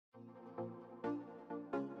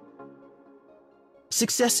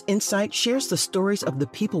Success Insight shares the stories of the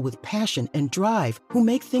people with passion and drive who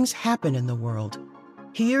make things happen in the world.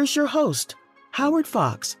 Here's your host, Howard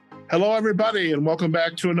Fox. Hello, everybody, and welcome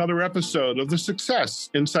back to another episode of the Success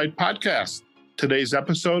Insight podcast. Today's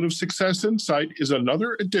episode of Success Insight is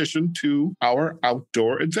another addition to our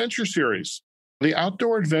Outdoor Adventure Series. The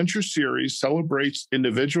Outdoor Adventure Series celebrates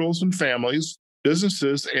individuals and families,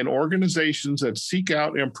 businesses, and organizations that seek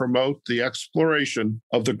out and promote the exploration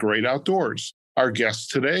of the great outdoors. Our guests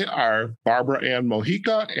today are Barbara Ann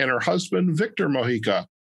Mojica and her husband, Victor Mojica.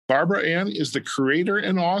 Barbara Ann is the creator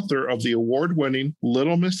and author of the award-winning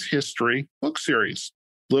Little Miss History book series.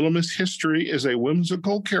 Little Miss History is a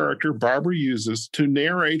whimsical character Barbara uses to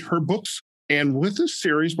narrate her books. And with this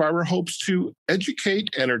series, Barbara hopes to educate,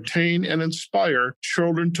 entertain, and inspire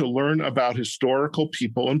children to learn about historical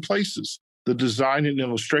people and places. The design and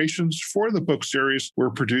illustrations for the book series were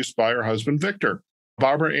produced by her husband, Victor.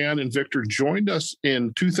 Barbara Ann and Victor joined us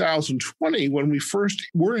in 2020 when we first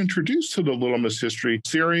were introduced to the Little Miss History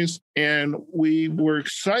series. And we were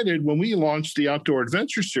excited when we launched the Outdoor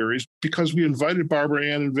Adventure series because we invited Barbara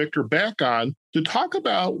Ann and Victor back on to talk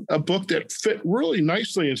about a book that fit really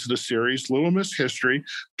nicely into the series, Little Miss History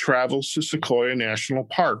Travels to Sequoia National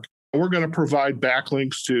Park. We're going to provide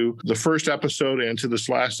backlinks to the first episode and to this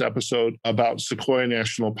last episode about Sequoia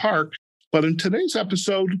National Park. But in today's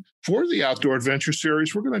episode for the Outdoor Adventure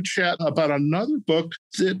Series, we're going to chat about another book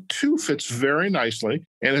that too fits very nicely,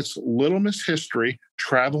 and it's Little Miss History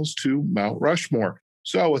Travels to Mount Rushmore.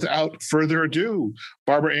 So without further ado,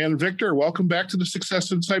 Barbara Ann and Victor, welcome back to the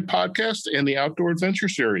Success Insight podcast and the Outdoor Adventure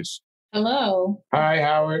Series. Hello. Hi,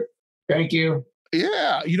 Howard. Thank you.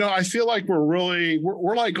 Yeah, I feel like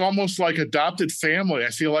we're like almost like adopted family. I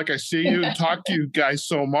feel like I see you and talk to you guys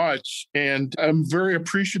so much. And I'm very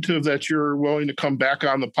appreciative that you're willing to come back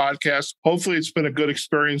on the podcast. Hopefully it's been a good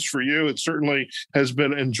experience for you. It certainly has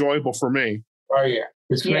been enjoyable for me. Oh, yeah.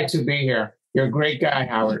 It's great to be here. You're a great guy,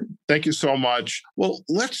 Howard. Thank you so much. Well,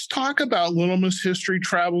 let's talk about Little Miss History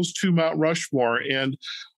Travels to Mount Rushmore. And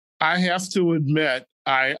I have to admit,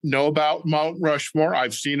 I know about Mount Rushmore.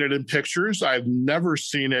 I've seen it in pictures. I've never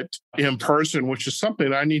seen it in person, which is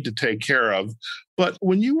something I need to take care of. But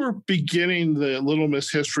when you were beginning the Little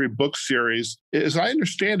Miss History book series, as I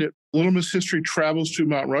understand it, Little Miss History Travels to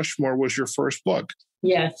Mount Rushmore was your first book.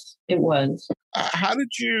 Yes, it was. How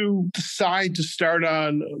did you decide to start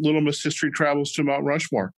on Little Miss History Travels to Mount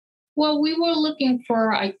Rushmore? Well, we were looking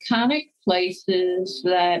for iconic places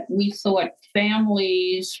that we thought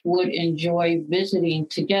families would enjoy visiting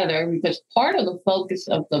together, because part of the focus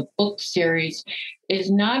of the book series is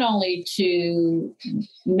not only to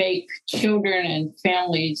make children and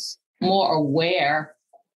families more aware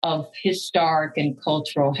of historic and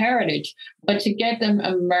cultural heritage, but to get them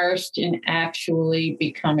immersed in actually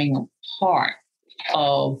becoming a part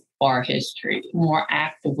of our history, more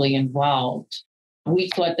actively involved. We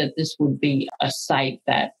thought that this would be a site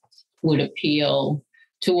that would appeal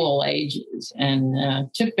to all ages and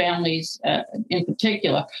to families in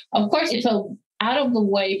particular. Of course, it's an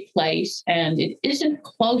out-of-the-way place, and it isn't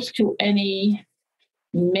close to any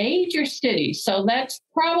major city. So that's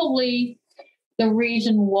probably the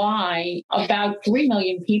reason why about 3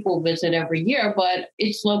 million people visit every year. But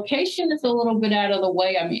its location is a little bit out of the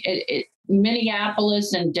way. I mean,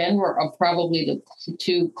 Minneapolis and Denver are probably the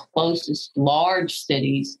two closest large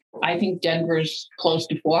cities. I think Denver's close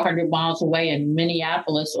to 400 miles away and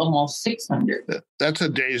Minneapolis almost 600. That's a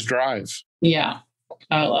day's drive. Yeah,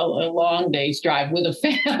 a long day's drive with a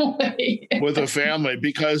family. With a family,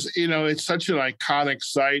 because, it's such an iconic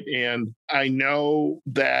site. And I know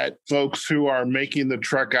that folks who are making the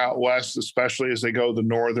trek out west, especially as they go the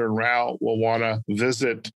northern route, will want to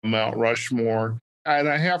visit Mount Rushmore. And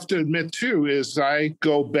I have to admit, too, as I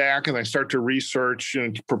go back and I start to research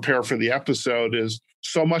and prepare for the episode, is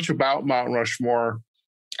so much about Mount Rushmore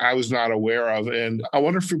I was not aware of. And I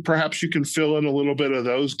wonder if perhaps you can fill in a little bit of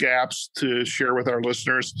those gaps to share with our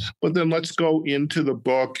listeners. But then let's go into the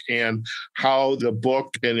book and how the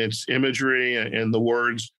book and its imagery and the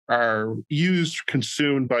words are used,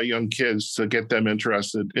 consumed by young kids to get them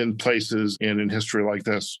interested in places and in history like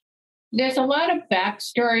this. There's a lot of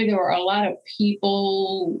backstory. There were a lot of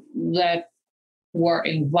people that were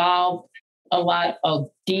involved, a lot of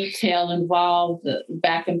detail involved,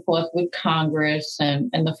 back and forth with Congress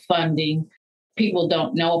and the funding. People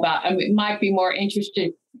don't know about. I mean, it might be more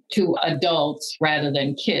interested to adults rather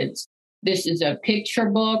than kids. This is a picture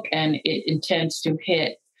book, and it intends to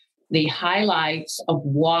hit the highlights of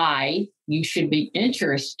why you should be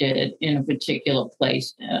interested in a particular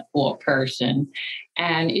place or person.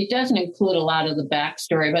 And it doesn't include a lot of the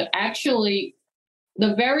backstory, but actually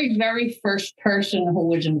The very, very first person who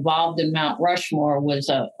was involved in Mount Rushmore was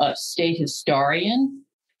a state historian.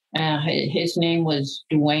 His name was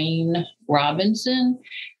Dwayne Robinson,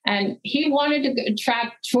 and he wanted to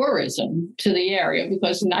attract tourism to the area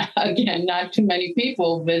because, not too many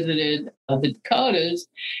people visited the Dakotas.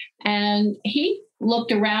 And he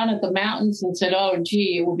looked around at the mountains and said, oh,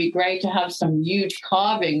 gee, it would be great to have some huge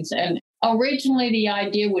carvings. And originally the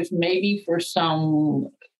idea was maybe for some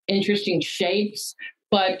interesting shapes,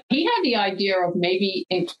 but he had the idea of maybe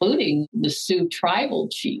including the Sioux tribal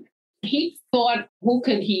chief. He thought, who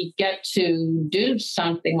could he get to do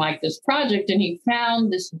something like this project? And he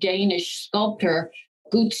found this Danish sculptor,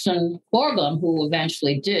 Gutzon Borglum, who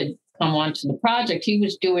eventually did come onto the project. He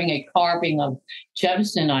was doing a carving of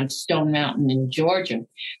Jefferson on Stone Mountain in Georgia.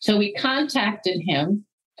 So we contacted him,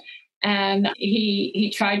 and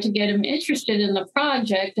he tried to get him interested in the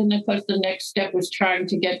project. And of course, the next step was trying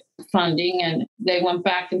to get funding, and they went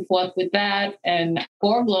back and forth with that. And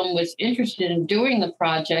Borglum was interested in doing the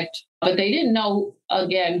project, but they didn't know,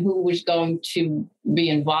 again, who was going to be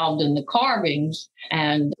involved in the carvings.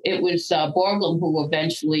 And it was Borglum who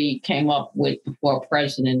eventually came up with the four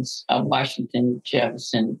presidents of Washington,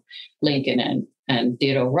 Jefferson, Lincoln, and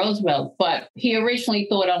Theodore Roosevelt. But he originally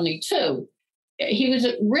thought only two. He was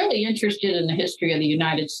really interested in the history of the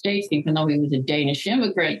United States, even though he was a Danish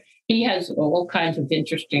immigrant. He has all kinds of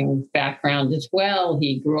interesting background as well.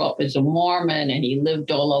 He grew up as a Mormon, and he lived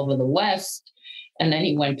all over the West. And then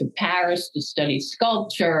he went to Paris to study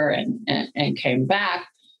sculpture and came back.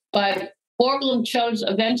 But Borglum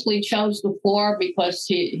eventually chose the four because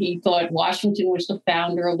he thought Washington was the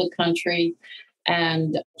founder of the country.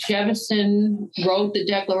 And Jefferson wrote the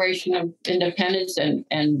Declaration of Independence, and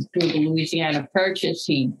through the Louisiana Purchase,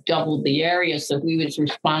 he doubled the area. So he was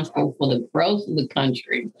responsible for the growth of the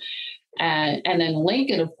country. And then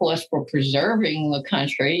Lincoln, of course, for preserving the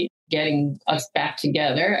country, getting us back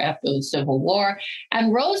together after the Civil War.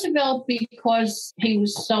 And Roosevelt, because he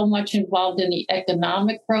was so much involved in the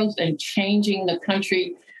economic growth and changing the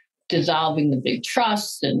country, dissolving the big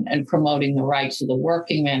trusts and promoting the rights of the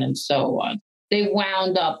working men and so on. They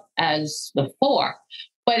wound up as the four.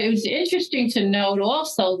 But it was interesting to note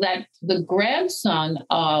also that the grandson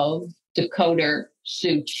of Dakota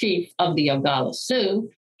Sioux chief of the Oglala Sioux,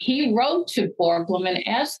 he wrote to Borglum and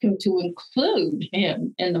asked him to include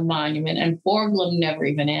him in the monument, and Borglum never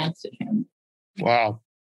even answered him. Wow.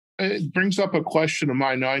 It brings up a question of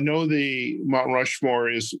mine. Now, I know the Mount Rushmore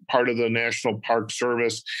is part of the National Park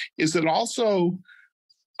Service. Is it also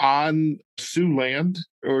on Sioux land,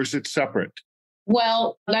 or is it separate?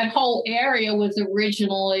 Well, that whole area was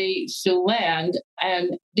originally Sioux land,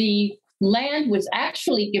 and the land was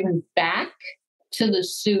actually given back to the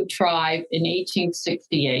Sioux tribe in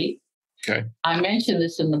 1868. Okay. I mentioned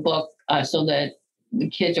this in the book so that the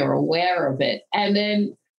kids are aware of it. And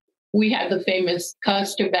then we had the famous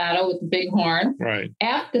Custer battle with the bighorn. Right.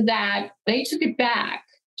 After that, they took it back.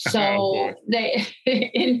 So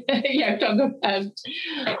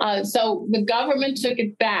Oh, so the government took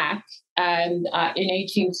it back, and in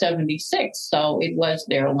 1876, so it was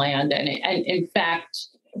their land, and in fact,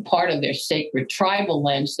 part of their sacred tribal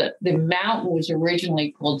lands. That the mountain was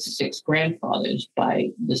originally called Six Grandfathers by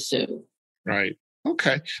the Sioux. Right.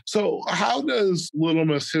 Okay. So how does Little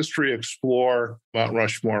Miss History explore Mount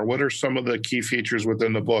Rushmore? What are some of the key features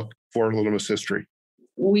within the book for Little Miss History?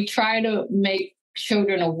 We try to make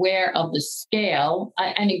children aware of the scale.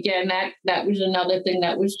 And again, that was another thing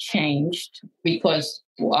that was changed because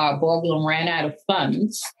Borglum ran out of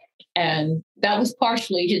funds. And that was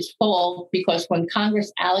partially his fault because when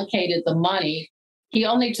Congress allocated the money, he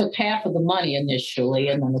only took half of the money initially.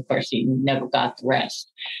 And then, of course, he never got the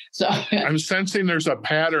rest. So I'm sensing there's a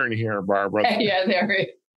pattern here, Barbara. Yeah, there is.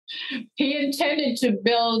 He intended to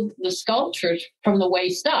build the sculptures from the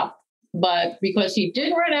waist up. But because he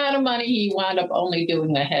did run out of money, he wound up only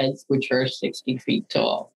doing the heads, which are 60 feet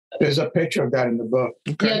tall. There's a picture of that in the book.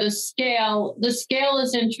 Okay. Yeah, the scale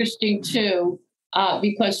is interesting too,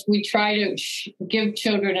 because we try to give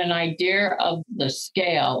children an idea of the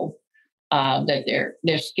scale, that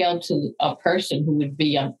they're scaled to a person who would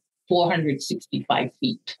be 465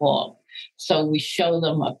 feet tall. So we show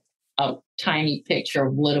them a tiny picture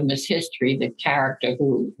of Little Miss History, the character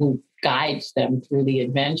who guides them through the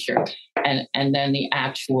adventure, and then the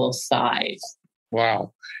actual size.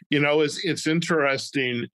 Wow. It's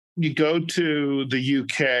interesting. You go to the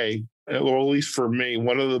UK, or at least for me,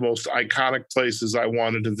 one of the most iconic places I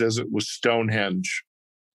wanted to visit was Stonehenge.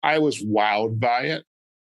 I was wowed by it.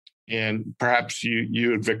 And perhaps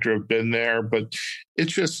you and Victor have been there, but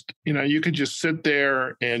it's just, you could just sit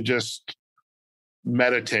there and just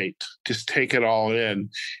meditate, just take it all in.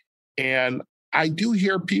 And I do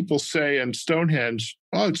hear people say in Stonehenge,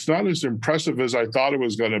 oh, it's not as impressive as I thought it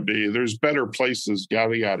was going to be. There's better places,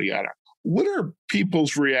 yada, yada, yada. What are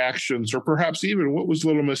people's reactions, or perhaps even what was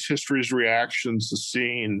Little Miss History's reactions to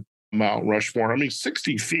seeing Mount Rushmore? I mean,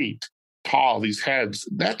 60 feet tall, these heads,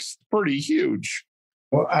 that's pretty huge.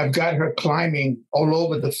 Well, I've got her climbing all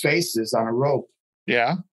over the faces on a rope.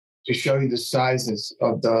 Yeah. To show you the sizes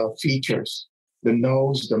of the features, the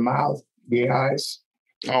nose, the mouth, the eyes.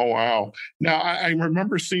 Oh, wow. Now, I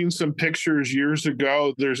remember seeing some pictures years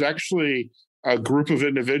ago. There's actually a group of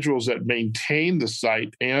individuals that maintain the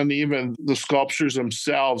site and even the sculptures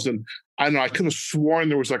themselves. And I don't know, I could have sworn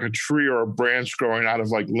there was like a tree or a branch growing out of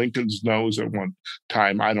like Lincoln's nose at one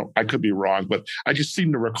time. I could be wrong, but I just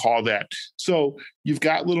seem to recall that. So you've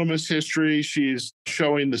got Little Miss History. She's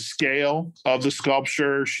showing the scale of the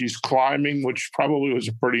sculpture. She's climbing, which probably was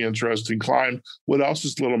a pretty interesting climb. What else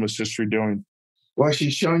is Little Miss History doing? Well,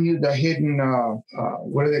 she's showing you the hidden,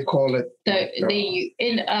 what do they call it?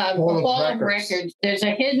 The Hall of Records. There's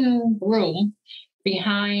a hidden room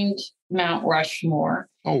behind Mount Rushmore.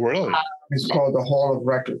 Oh, really? It's called the Hall of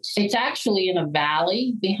Records. It's actually in a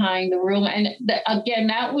valley behind the room. And again,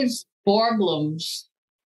 that was Borglum's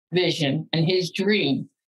vision and his dream.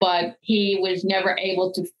 But he was never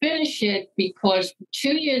able to finish it because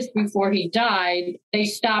 2 years before he died, they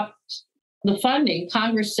stopped the funding.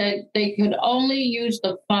 Congress said they could only use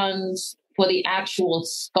the funds for the actual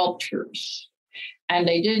sculptures. And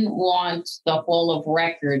they didn't want the Hall of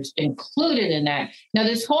Records included in that. Now,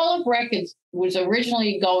 this Hall of Records was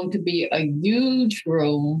originally going to be a huge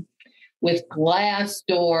room with glass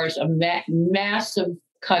doors, a massive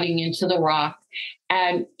cutting into the rock.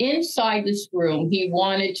 And inside this room, he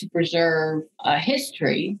wanted to preserve a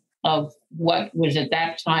history of what was at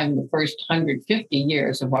that time the first 150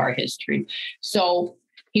 years of our history. So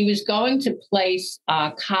he was going to place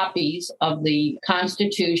copies of the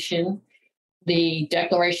Constitution, the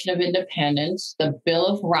Declaration of Independence, the Bill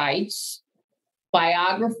of Rights,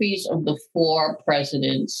 biographies of the 4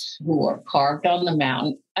 presidents who were carved on the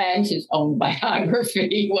mountain, and his own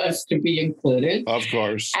biography was to be included. Of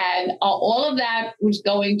course. And all of that was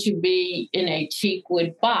going to be in a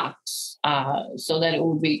teakwood box so that it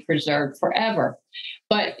would be preserved forever.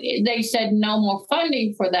 But they said no more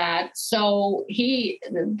funding for that. So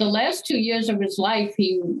the last 2 years of his life,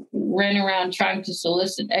 he ran around trying to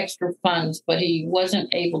solicit extra funds, but he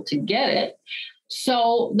wasn't able to get it.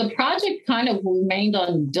 So the project kind of remained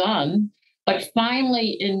undone. But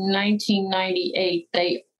finally, in 1998,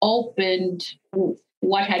 they opened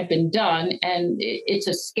what had been done, and it's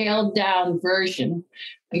a scaled down version,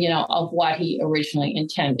 of what he originally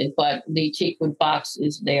intended. But the teakwood box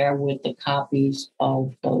is there with the copies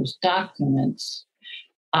of those documents.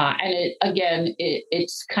 And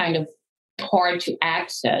it's kind of hard to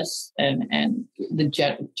access, and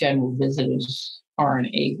the general visitors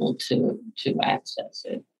aren't able to access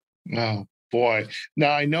it. Oh, boy.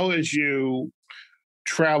 Now, I know as you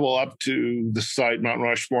travel up to the site, Mount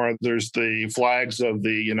Rushmore, there's the flags of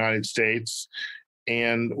the United States.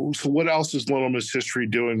 And so what else is Little Miss History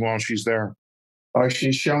doing while she's there?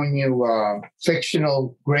 She's showing you a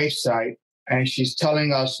fictional gravesite, and she's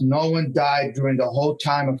telling us no one died during the whole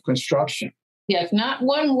time of construction. Yes, not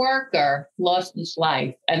one worker lost his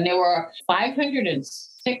life. And there were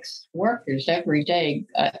 506 workers every day.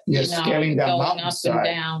 Scaling that mountainside up and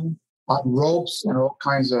down on ropes and all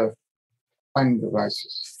kinds of climbing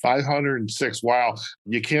devices. 506. Wow.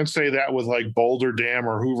 You can't say that with like Boulder Dam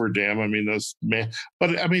or Hoover Dam. I mean,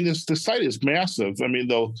 the site is massive. I mean,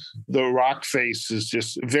 the rock face is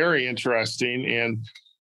just very interesting. And,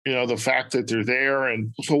 the fact that they're there.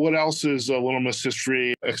 And so what else is Little Miss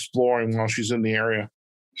History exploring while she's in the area?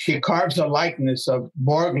 She carves a likeness of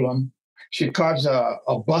Borglum. She carves a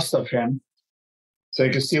bust of him so you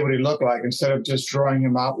can see what he looked like instead of just drawing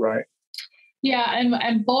him outright. Yeah,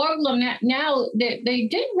 and Borglum, now they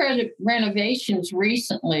did renovations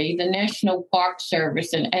recently, the National Park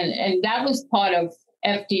Service, and that was part of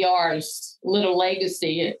FDR's little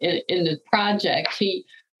legacy in the project.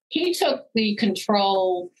 He took the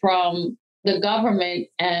control from the government,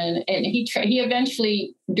 and he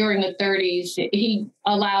eventually, during the 30s, he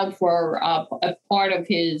allowed for a part of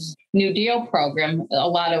his New Deal program, a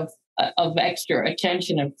lot of extra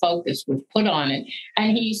attention and focus was put on it.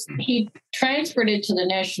 And he transferred it to the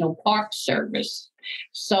National Park Service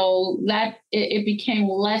so that it became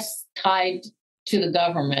less tied to the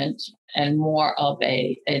government and more of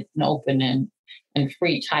an open and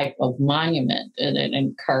free type of monument, and it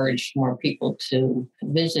encouraged more people to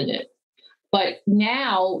visit it. But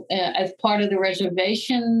now, as part of the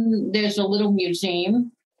reservation, there's a little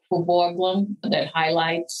museum for Borglum that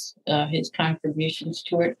highlights his contributions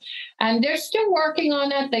to it. And they're still working on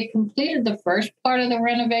that. They completed the first part of the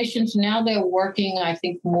renovations. Now they're working, I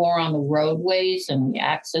think, more on the roadways and the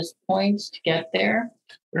access points to get there.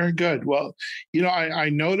 Very good. Well, I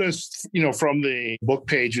noticed, from the book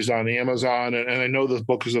pages on Amazon, and I know the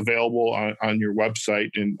book is available on your website,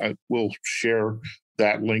 and I will share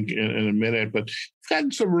that link in a minute, but you've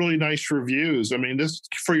gotten some really nice reviews. I mean, this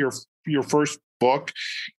for your first book,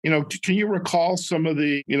 can you recall some of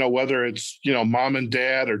the, whether it's, mom and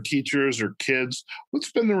dad or teachers or kids,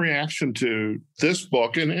 what's been the reaction to this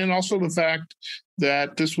book? And also the fact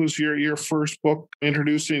that this was your first book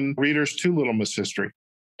introducing readers to Little Miss History.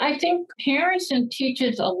 I think parents and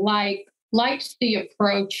teachers alike likes the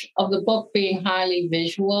approach of the book being highly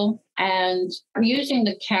visual and using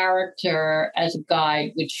the character as a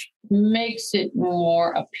guide, which makes it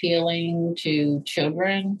more appealing to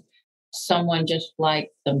children, someone just like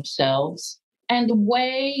themselves. And the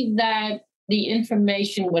way that the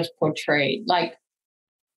information was portrayed, like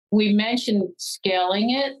we mentioned scaling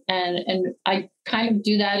it, and I kind of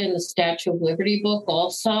do that in the Statue of Liberty book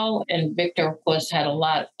also. And Victor, of course, had a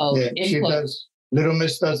lot of input. She does. Little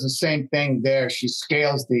Miss does the same thing there. She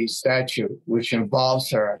scales the statue, which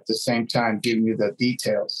involves her at the same time, giving you the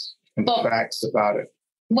details and the facts about it.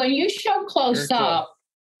 When you show close up,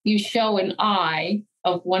 you show an eye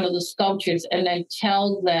of one of the sculptures and then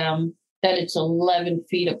tell them that it's 11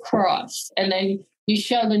 feet across. And then you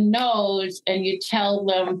show the nose and you tell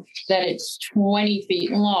them that it's 20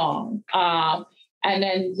 feet long. And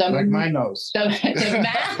then like my nose. The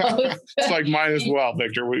mouth. It's like mine as well,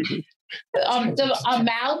 Victor. A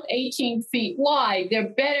mouth 18 feet wide. They're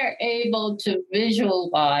better able to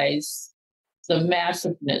visualize the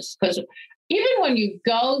massiveness. Because even when you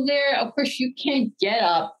go there, of course, you can't get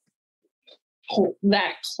up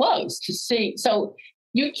that close to see. So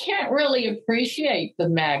you can't really appreciate the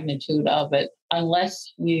magnitude of it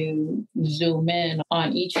unless you zoom in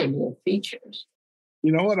on each of the features.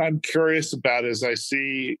 You know what I'm curious about as I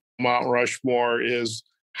see Mount Rushmore is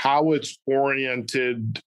how it's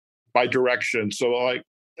oriented by direction. So like,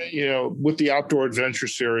 with the Outdoor Adventure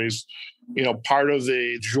series, part of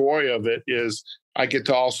the joy of it is I get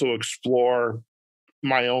to also explore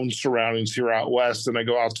my own surroundings here out west. And I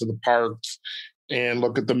go out to the parks and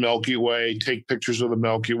look at the Milky Way, take pictures of the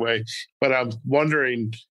Milky Way. But I'm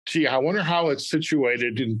wondering, I wonder how it's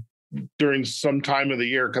situated during some time of the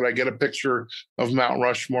year. Could I get a picture of Mount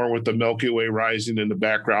Rushmore with the Milky Way rising in the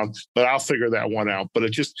background? But I'll figure that one out. But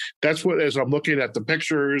that's what, as I'm looking at the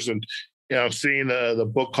pictures and, seeing the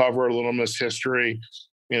book cover, Little Miss History,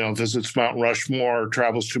 visits Mount Rushmore,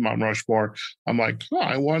 travels to Mount Rushmore. I'm like,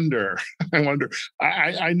 I wonder.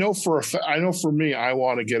 I know for me, I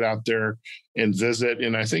want to get out there and visit.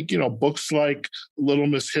 And I think, books like Little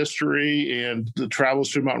Miss History and the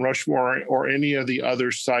Travels to Mount Rushmore or any of the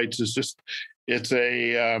other sites it's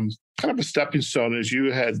a kind of a stepping stone as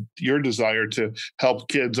you had your desire to help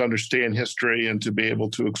kids understand history and to be able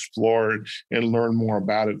to explore it and learn more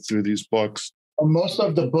about it through these books. Most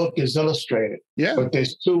of the book is illustrated, but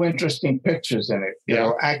there's two interesting pictures in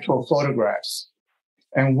it, actual photographs.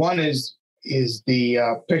 And one is the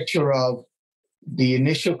picture of the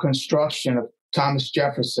initial construction of Thomas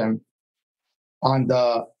Jefferson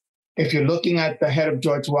if you're looking at the head of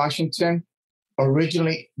George Washington,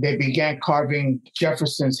 originally they began carving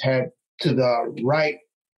Jefferson's head to the right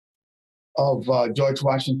of George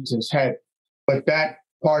Washington's head. But that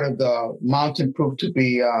part of the mountain proved to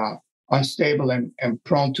be unstable and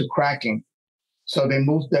prone to cracking. So they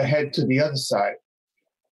moved the head to the other side.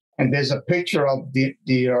 And there's a picture of the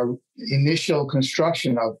initial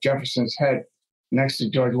construction of Jefferson's head next to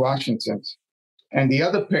George Washington's. And the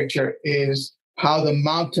other picture is how the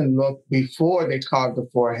mountain looked before they carved the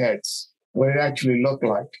four heads, what it actually looked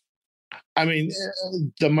like. I mean,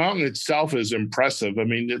 the mountain itself is impressive. I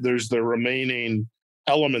mean, there's the remaining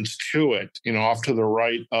elements to it, off to the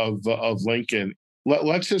right of Lincoln.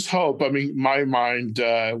 Let's just hope. I mean, my mind,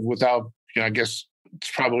 without, I guess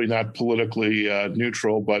it's probably not politically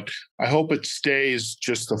neutral, but I hope it stays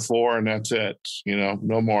just the four and that's it,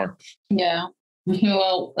 no more. Yeah.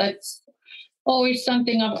 Well, that's always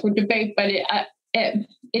something up for debate, but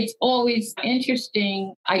it's always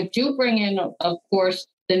interesting. I do bring in, of course,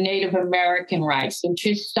 the Native American rights, which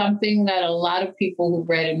is something that a lot of people who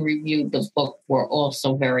read and reviewed the book were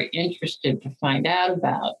also very interested to find out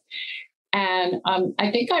about. And I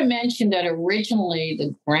think I mentioned that originally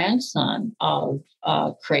the grandson of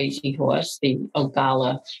Crazy Horse, the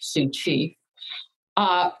Oglala Sioux chief,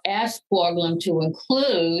 asked Borglum to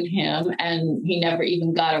include him, and he never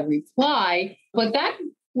even got a reply. But that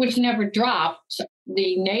was never dropped.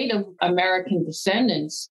 The Native American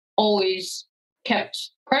descendants always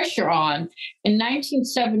kept pressure on. In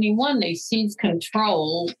 1971, they seized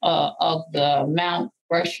control of the Mount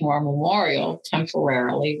Rushmore Memorial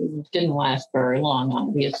temporarily. It didn't last very long,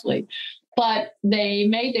 obviously. But they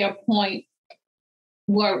made their point,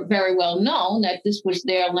 were very well known, that this was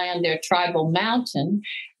their land, their tribal mountain.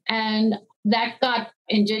 And that got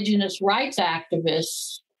indigenous rights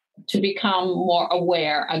activists to become more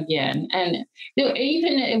aware again. And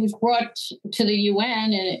even it was brought to the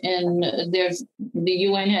UN, and there's the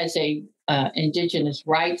UN has a indigenous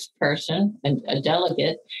rights person, a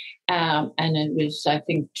delegate, and it was, I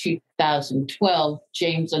think, 2012,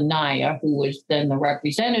 James Anaya, who was then the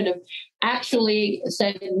representative, actually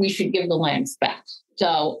said we should give the lands back.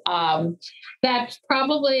 So that's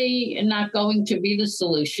probably not going to be the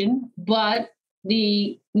solution, but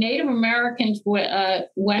the Native Americans went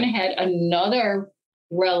ahead, another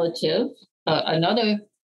relative, another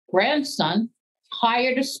grandson,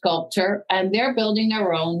 hired a sculptor, and they're building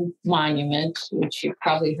their own monument, which you've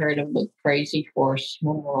probably heard of, the Crazy Horse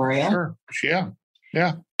Memorial. Sure,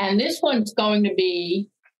 yeah. And this one's going to be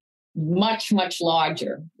much, much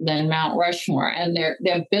larger than Mount Rushmore, and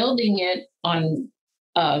they're building it on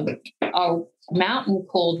a mountain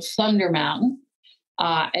called Thunder Mountain.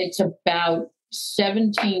 It's about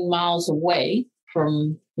 17 miles away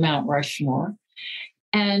from Mount Rushmore.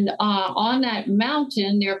 And on that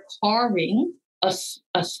mountain, they're carving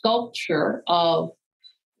a sculpture of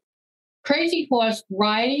Crazy Horse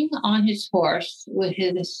riding on his horse with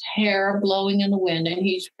his hair blowing in the wind, and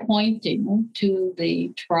he's pointing to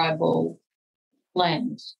the tribal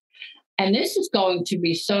lands. And this is going to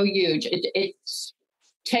be so huge. It's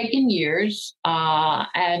taken years,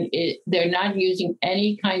 and they're not using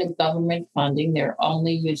any kind of government funding. They're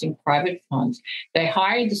only using private funds. They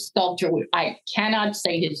hired the sculptor. I cannot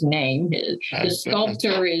say his name. The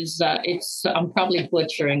sculptor is, I'm probably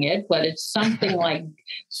butchering it, but it's something like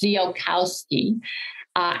Ziolkowski.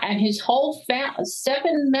 And his whole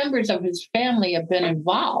 7 members of his family have been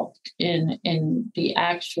involved in the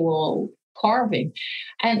actual carving.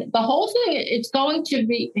 And the whole thing, it's going to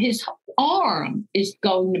be, his arm is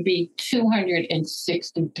going to be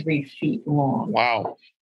 263 feet long. Wow.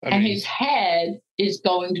 And his head is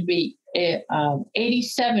going to be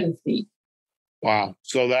 87 feet. Wow.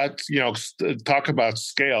 So that's, talk about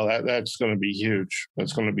scale. That's going to be huge.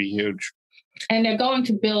 That's going to be huge. And they're going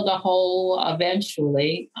to build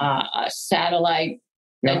eventually, a satellite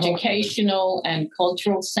educational and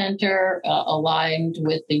cultural center aligned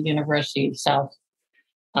with the University of South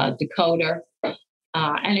Dakota.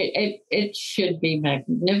 And it should be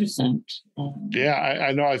magnificent. Yeah,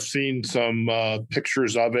 I know I've seen some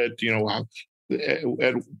pictures of it,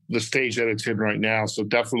 at the stage that it's in right now. So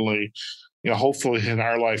definitely, hopefully in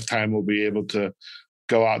our lifetime, we'll be able to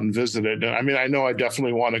go out and visit it. I mean, I know I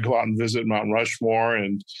definitely want to go out and visit Mount Rushmore,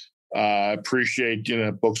 and appreciate,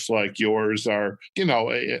 books like yours are,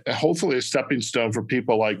 hopefully a stepping stone for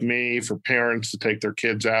people like me, for parents to take their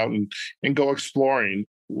kids out and go exploring,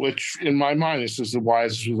 which in my mind, this is why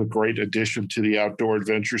this was a great addition to the Outdoor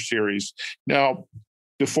Adventure series. Now,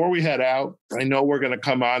 before we head out, I know we're going to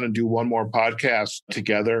come on and do one more podcast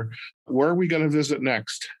together. Where are we going to visit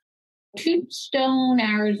next? Tombstone,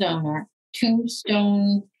 Arizona.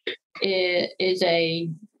 Tombstone is a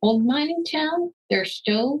old mining town. There's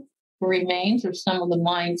still remains of some of the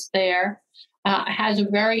mines there. Has a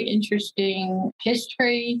very interesting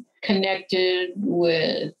history connected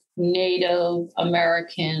with Native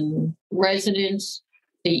American residents.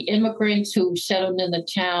 The immigrants who settled in the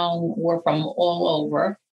town were from all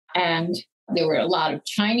over, and there were a lot of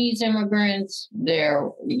Chinese immigrants. There,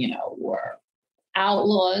 were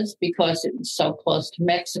outlaws because it was so close to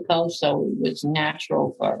Mexico, so it was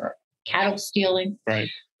natural for cattle stealing. Right.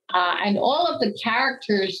 And all of the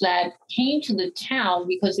characters that came to the town,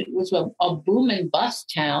 because it was a boom and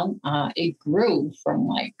bust town, it grew from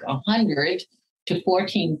like 100 to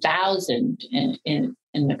 14,000 in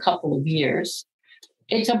a couple of years.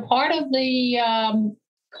 It's a part of the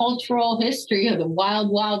cultural history of the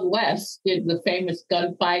Wild Wild West. The famous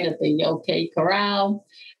gunfight at the Yoke Corral,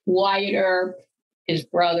 Wyatt Earp, his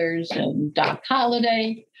brothers, and Doc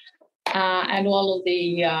Holliday, and all of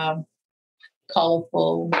the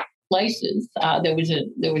colorful places. There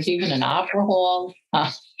was even an opera hall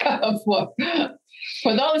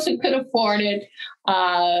for those who could afford it.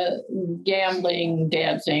 Gambling,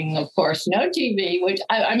 dancing, of course, no TV, which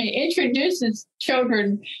I mean introduces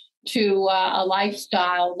children to a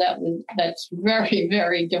lifestyle that's very,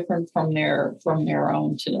 very different from their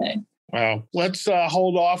own today. Well, let's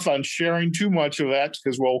hold off on sharing too much of that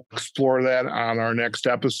because we'll explore that on our next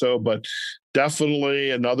episode. But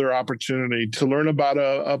definitely another opportunity to learn about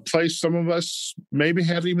a place some of us maybe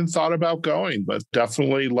haven't even thought about going, but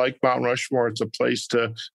definitely like Mount Rushmore, it's a place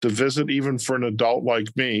to visit even for an adult like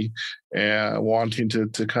me, wanting to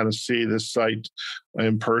kind of see this site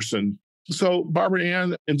in person. So, Barbara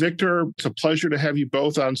Ann and Victor, it's a pleasure to have you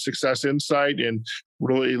both on Success Insight, and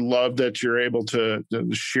really love that you're able to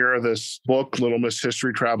share this book, Little Miss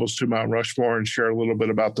History Travels to Mount Rushmore, and share a little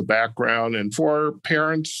bit about the background. And for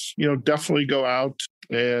parents, definitely go out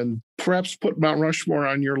and perhaps put Mount Rushmore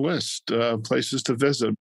on your list of places to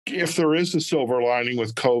visit. If there is a silver lining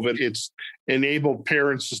with COVID, it's enabled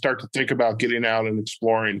parents to start to think about getting out and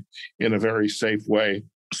exploring in a very safe way.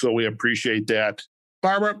 So we appreciate that.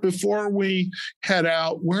 Barbara, before we head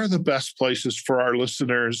out, where are the best places for our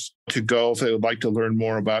listeners to go if they would like to learn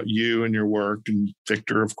more about you and your work, and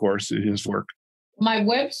Victor, of course, and his work? My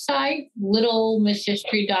website,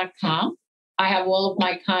 littlemisshistory.com. I have all of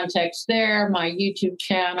my contacts there, my YouTube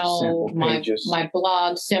channel, my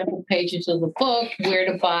blog, sample pages of the book,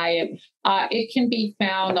 where to buy it. It can be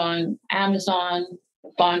found on Amazon,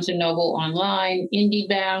 Barnes & Noble online,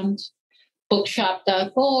 IndieBound,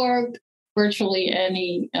 bookshop.org, virtually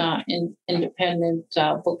any independent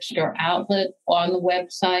bookstore outlet on the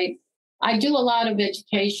website. I do a lot of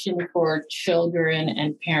education for children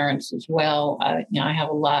and parents as well. I have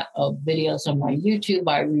a lot of videos on my YouTube.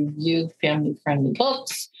 I review family-friendly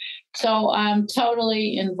books. So I'm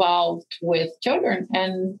totally involved with children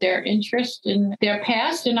and their interest in their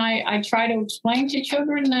past. And I try to explain to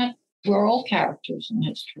children that we're all characters in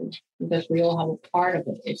history because we all have a part of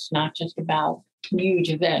it. It's not just about huge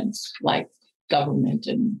events like government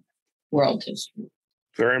and world history.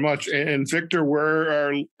 Very much. And Victor, where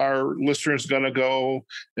are our listeners going to go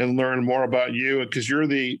and learn more about you? Because you're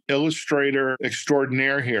the illustrator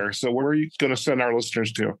extraordinaire here. So where are you going to send our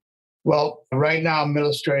listeners to? Well, right now I'm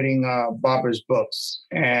illustrating Barbara's books.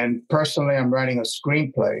 And personally, I'm writing a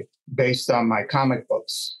screenplay based on my comic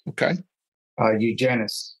books. Okay.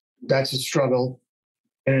 Eugenics. That's a struggle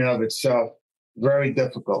in and of itself. Very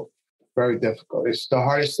difficult. Very difficult. It's the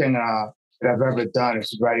hardest thing that I've ever done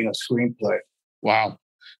is writing a screenplay. Wow.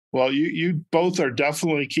 Well, you both are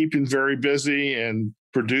definitely keeping very busy and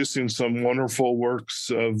producing some wonderful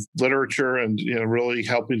works of literature and really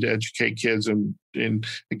helping to educate kids. And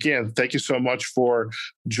again, thank you so much for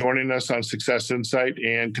joining us on Success Insight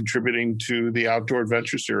and contributing to the Outdoor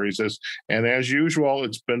Adventure Series. And as usual,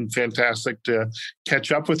 it's been fantastic to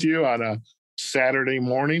catch up with you on a Saturday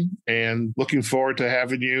morning, and looking forward to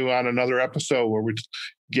having you on another episode where we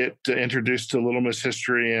get introduced to Little Miss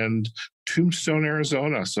History and Tombstone,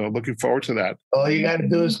 Arizona. So looking forward to that. All you got to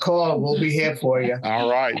do is call. We'll be here for you.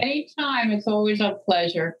 All right. Anytime. It's always a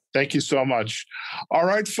pleasure. Thank you so much. All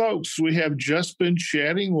right, folks, we have just been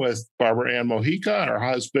chatting with Barbara Ann Mojica and her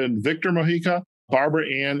husband, Victor Mojica. Barbara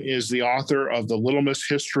Ann is the author of the Little Miss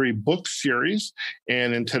History book series.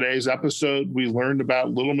 And in today's episode, we learned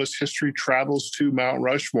about Little Miss History Travels to Mount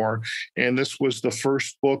Rushmore. And this was the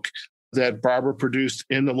first book that Barbara produced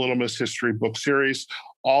in the Little Miss History book series.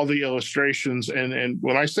 All the illustrations, and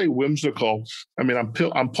when I say whimsical, I mean,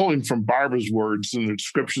 I'm pulling from Barbara's words and the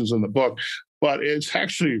descriptions in the book, but it's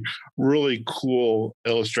actually really cool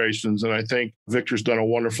illustrations. And I think Victor's done a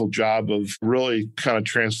wonderful job of really kind of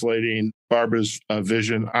translating Barbara's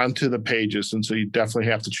vision onto the pages. And so you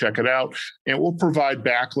definitely have to check it out. And we'll provide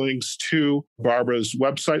backlinks to Barbara's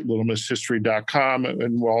website, littlemisshistory.com.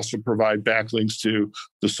 And we'll also provide backlinks to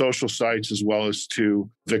the social sites as well as to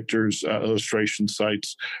Victor's illustration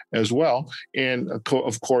sites as well. And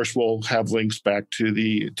of course, we'll have links back to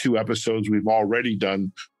the 2 episodes we've already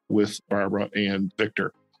done with Barbara and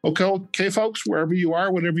Victor. Okay, folks, wherever you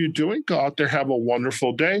are, whatever you're doing, go out there, have a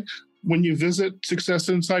wonderful day. When you visit Success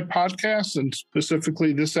Insight Podcast, and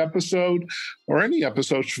specifically this episode, or any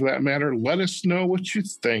episodes for that matter, let us know what you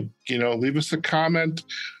think. Leave us a comment.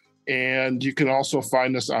 And you can also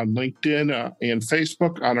find us on LinkedIn and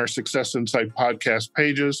Facebook on our Success Insight Podcast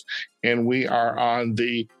pages. And we are on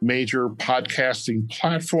the major podcasting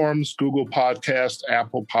platforms, Google Podcast,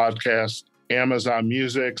 Apple Podcast, Amazon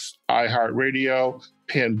Music, iHeartRadio,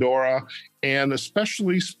 Pandora, and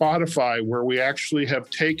especially Spotify, where we actually have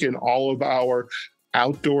taken all of our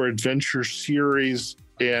outdoor adventure series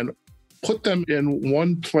and put them in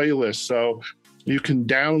one playlist. So you can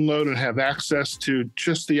download and have access to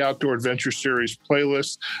just the Outdoor Adventure Series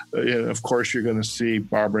playlist. And of course, you're going to see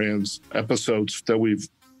Barbara Ann's episodes that we've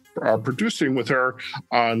producing with her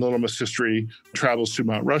on Little Miss History Travels to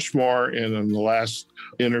Mount Rushmore, and in the last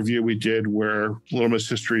interview we did where Little Miss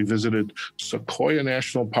History visited Sequoia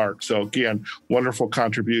National Park. So again, wonderful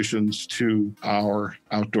contributions to our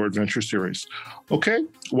outdoor adventure series. Okay,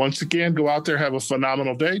 once again, go out there, have a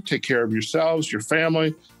phenomenal day. Take care of yourselves, your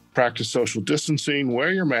family, practice social distancing,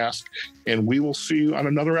 wear your mask, and we will see you on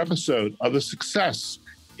another episode of the Success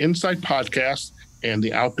Insight Podcast and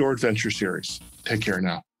the Outdoor Adventure Series. Take care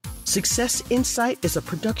now. Success Insight is a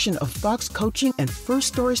production of Fox Coaching and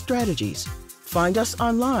First Story Strategies. Find us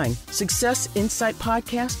online,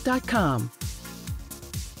 successinsightpodcast.com.